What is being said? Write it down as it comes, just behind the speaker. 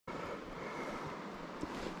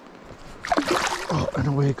Oh, and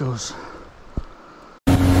away it goes.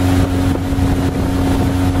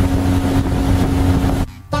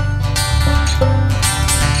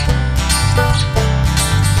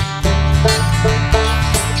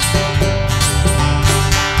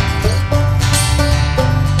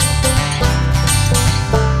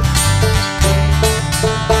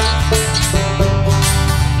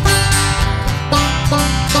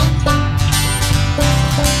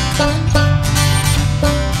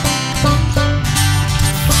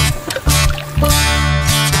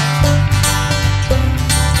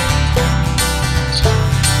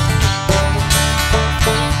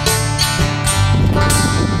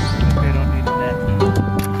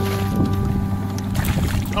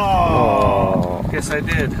 I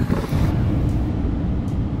did.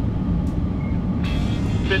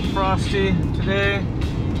 Bit frosty today.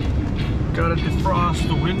 Gotta defrost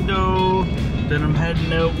the window. Then I'm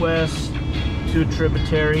heading out west to a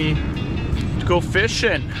tributary to go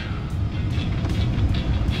fishing.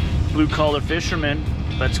 Blue collar fishermen.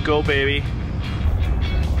 Let's go, baby.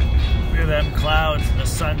 Look at them clouds and the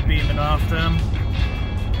sun beaming off them.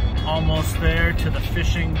 Almost there to the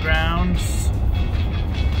fishing grounds.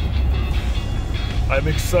 I'm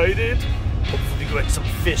excited. Hopefully go get some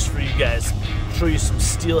fish for you guys. Show you some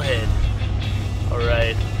steelhead. All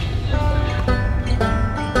right.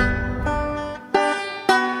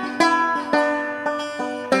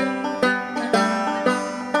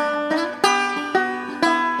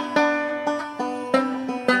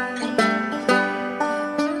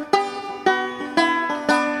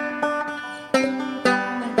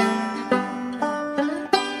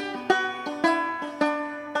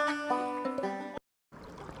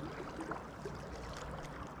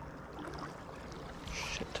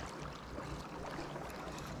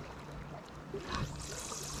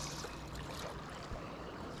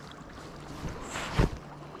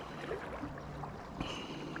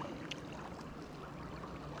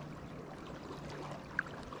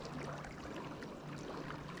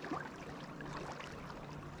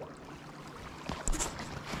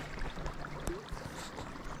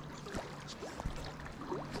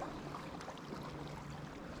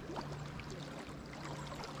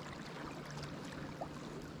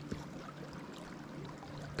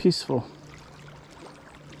 Peaceful.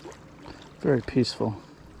 Very peaceful.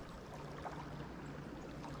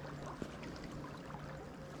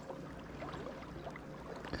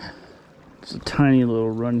 There's a tiny little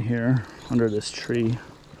run here under this tree.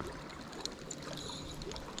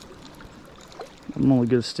 I'm only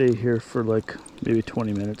gonna stay here for like maybe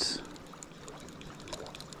 20 minutes.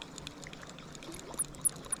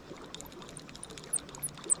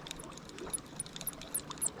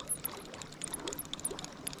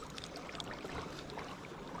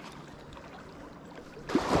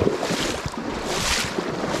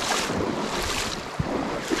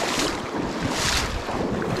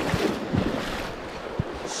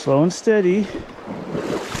 Slow and steady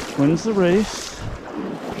wins the race.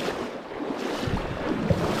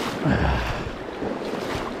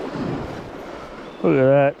 Look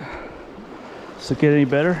at that. Does it get any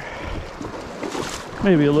better?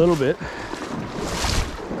 Maybe a little bit.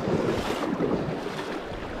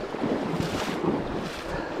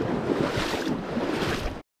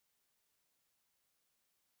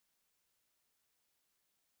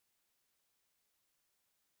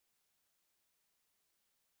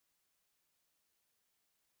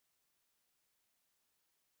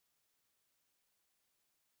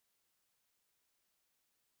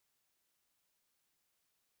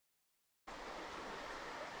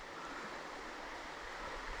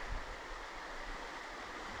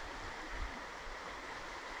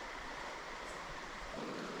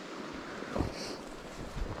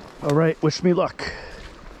 All right, wish me luck.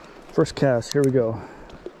 First cast, here we go.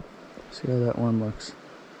 See how that worm looks.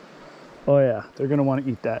 Oh yeah, they're gonna want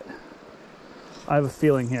to eat that. I have a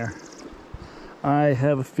feeling here. I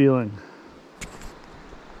have a feeling.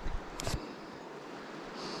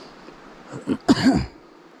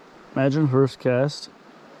 Imagine first cast.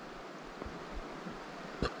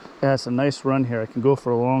 Yeah, it's a nice run here. I can go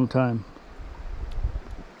for a long time.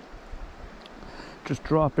 Just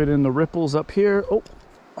drop it in the ripples up here. Oh,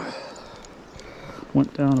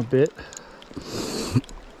 went down a bit.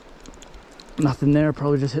 Nothing there,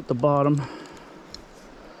 probably just hit the bottom.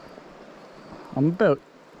 I'm about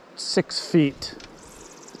 6 feet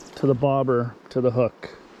to the bobber, to the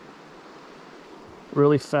hook.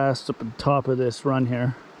 Really fast up on top of this run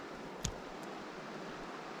here.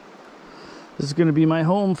 This is gonna be my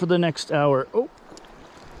home for the next hour. Oh,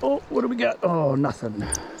 oh, what do we got? Oh, nothing.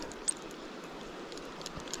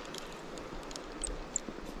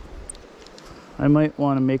 I might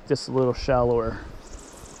want to make this a little shallower.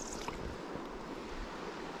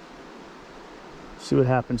 See what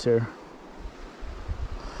happens here.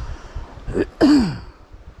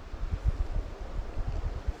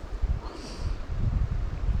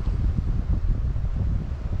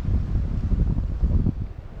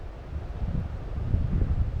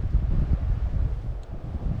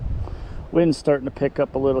 Wind's starting to pick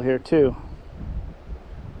up a little here too.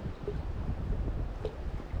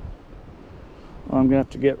 I'm gonna have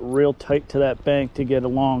to get real tight to that bank to get a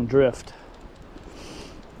long drift.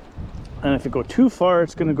 And if it go too far,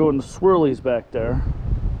 it's gonna go in the swirlies back there.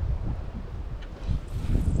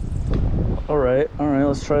 All right,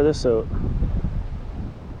 let's try this out.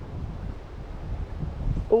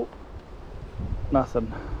 Oh,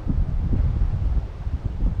 nothing.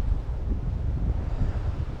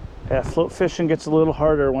 Yeah, float fishing gets a little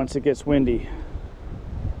harder once it gets windy.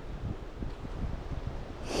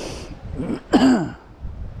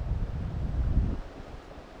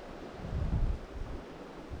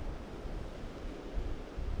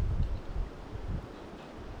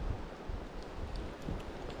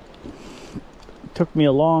 Took me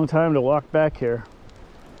a long time to walk back here.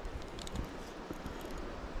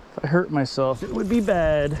 If I hurt myself, it would be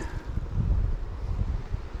bad.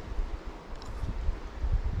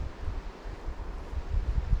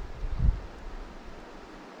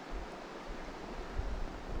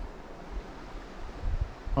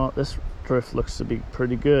 Oh, this drift looks to be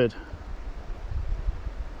pretty good.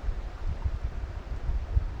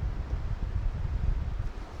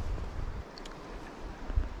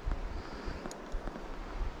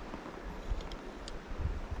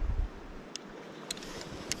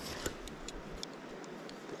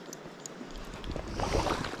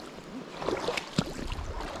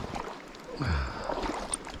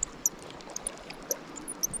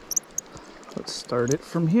 Let's start it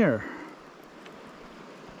from here.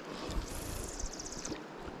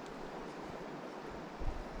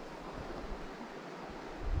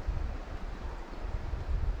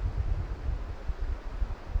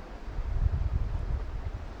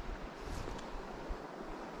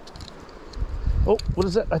 Oh, what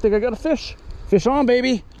is that? I think I got a fish. Fish on,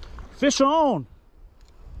 baby. Fish on.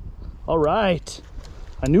 All right.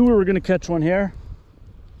 I knew we were going to catch one here.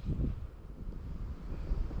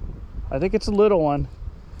 I think it's a little one.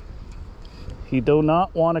 He do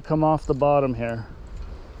not want to come off the bottom here.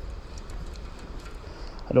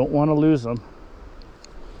 I don't want to lose him.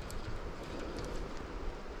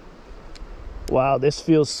 Wow, this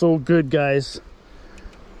feels so good, guys.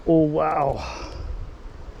 Oh, wow.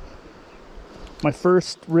 My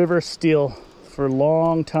first river steel for a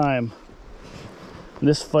long time.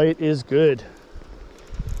 This fight is good.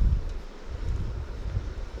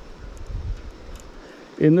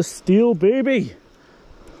 In the steel, baby.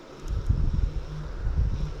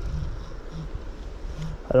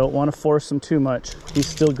 I don't want to force him too much. He's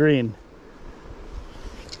still green.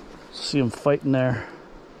 See him fighting there.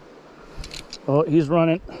 Oh, he's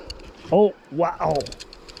running. Oh, wow.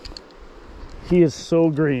 He is so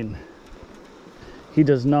green. He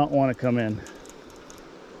does not want to come in.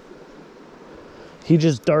 He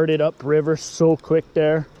just darted up river so quick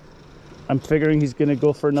there. I'm figuring he's going to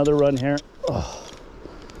go for another run here. Oh.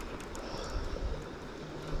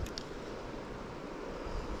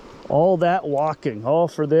 All that walking, all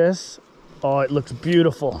for this. Oh, it looks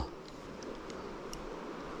beautiful.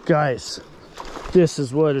 Guys, this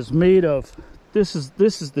is what it's made of. This is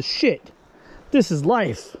the shit. This is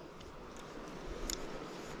life.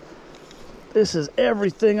 This is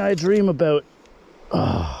everything I dream about.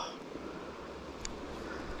 Oh.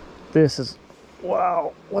 This is,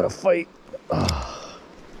 wow, what a fight. Oh.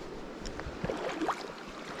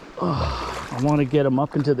 Oh. I want to get him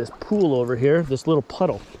up into this pool over here, this little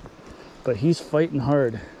puddle. But he's fighting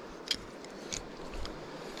hard.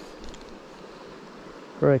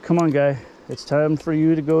 All right, come on, guy. It's time for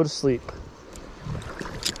you to go to sleep.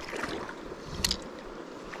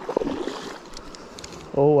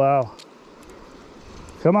 Oh, wow.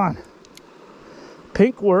 Come on.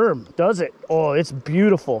 Pink worm does it. Oh, it's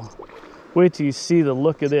beautiful. Wait till you see the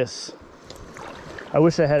look of this. I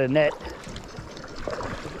wish I had a net.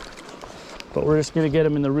 But we're just going to get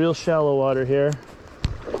him in the real shallow water here.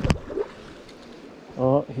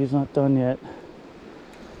 Oh, he's not done yet.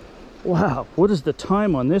 Wow, what is the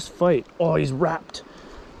time on this fight? Oh, he's wrapped.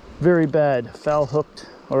 Very bad. Foul hooked,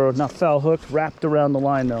 or not foul hooked, wrapped around the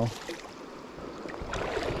line though.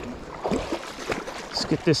 Let's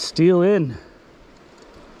get this steel in.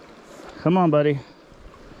 Come on, buddy.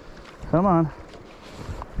 Come on.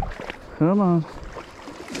 Come on.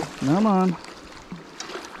 Come on.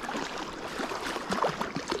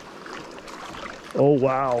 Oh,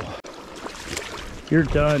 wow. You're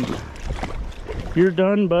done. You're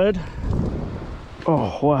done, bud.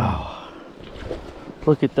 Oh, wow.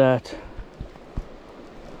 Look at that.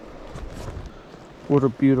 What a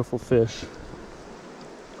beautiful fish.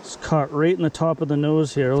 It's caught right in the top of the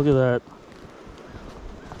nose here. Look at that.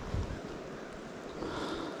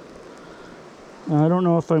 I don't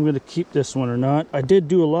know if I'm going to keep this one or not. I did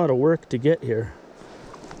do a lot of work to get here.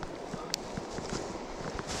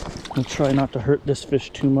 I'll try not to hurt this fish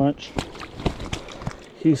too much.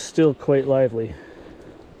 He's still quite lively.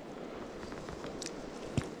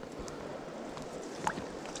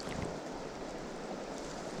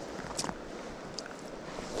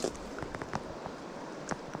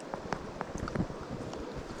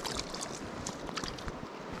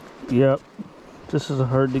 Yep, this is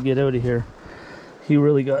hard to get out of here. He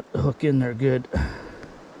really got the hook in there good.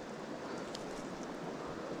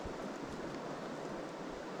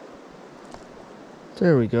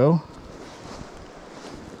 There we go.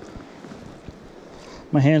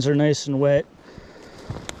 My hands are nice and wet.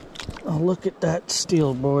 Oh, look at that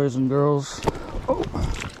steel, boys and girls. Oh.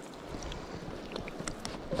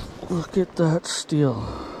 Look at that steel.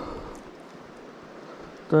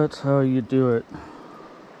 That's how you do it.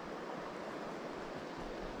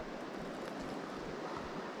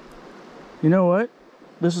 You know what?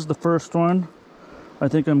 This is the first one. I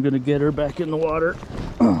think I'm gonna get her back in the water.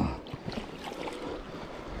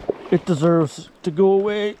 It deserves to go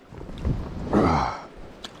away.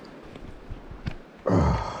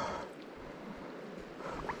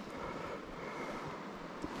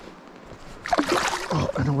 Oh,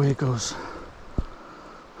 and away it goes.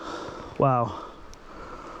 Wow.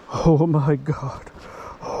 Oh my God.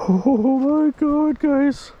 Oh my God,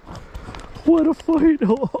 guys. What a fight.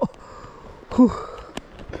 Whew.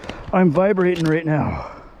 I'm vibrating right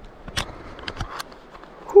now.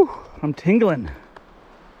 Whew. I'm tingling.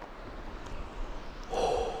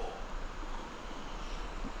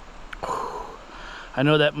 I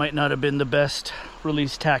know that might not have been the best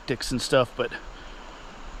release tactics and stuff, but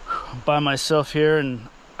I'm by myself here, and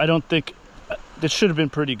I don't think this should have been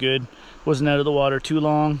pretty good. Wasn't out of the water too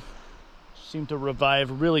long. Seemed to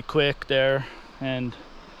revive really quick there, and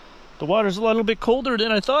the water's a little bit colder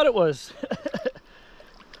than I thought it was.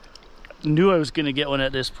 Knew I was gonna get one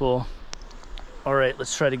at this pool. All right,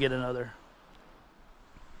 let's try to get another.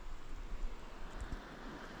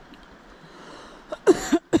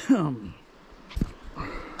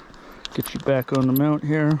 Get you back on the mount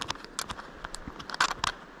here.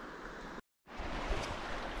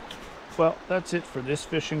 Well, that's it for this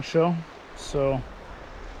fishing show. So,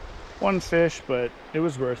 one fish, but it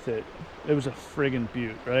was worth it. It was a friggin'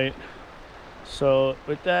 beaut, right? So,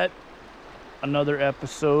 with that, another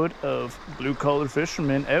episode of Blue Collar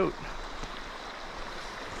Fisherman out.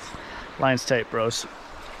 Line's tight, bros.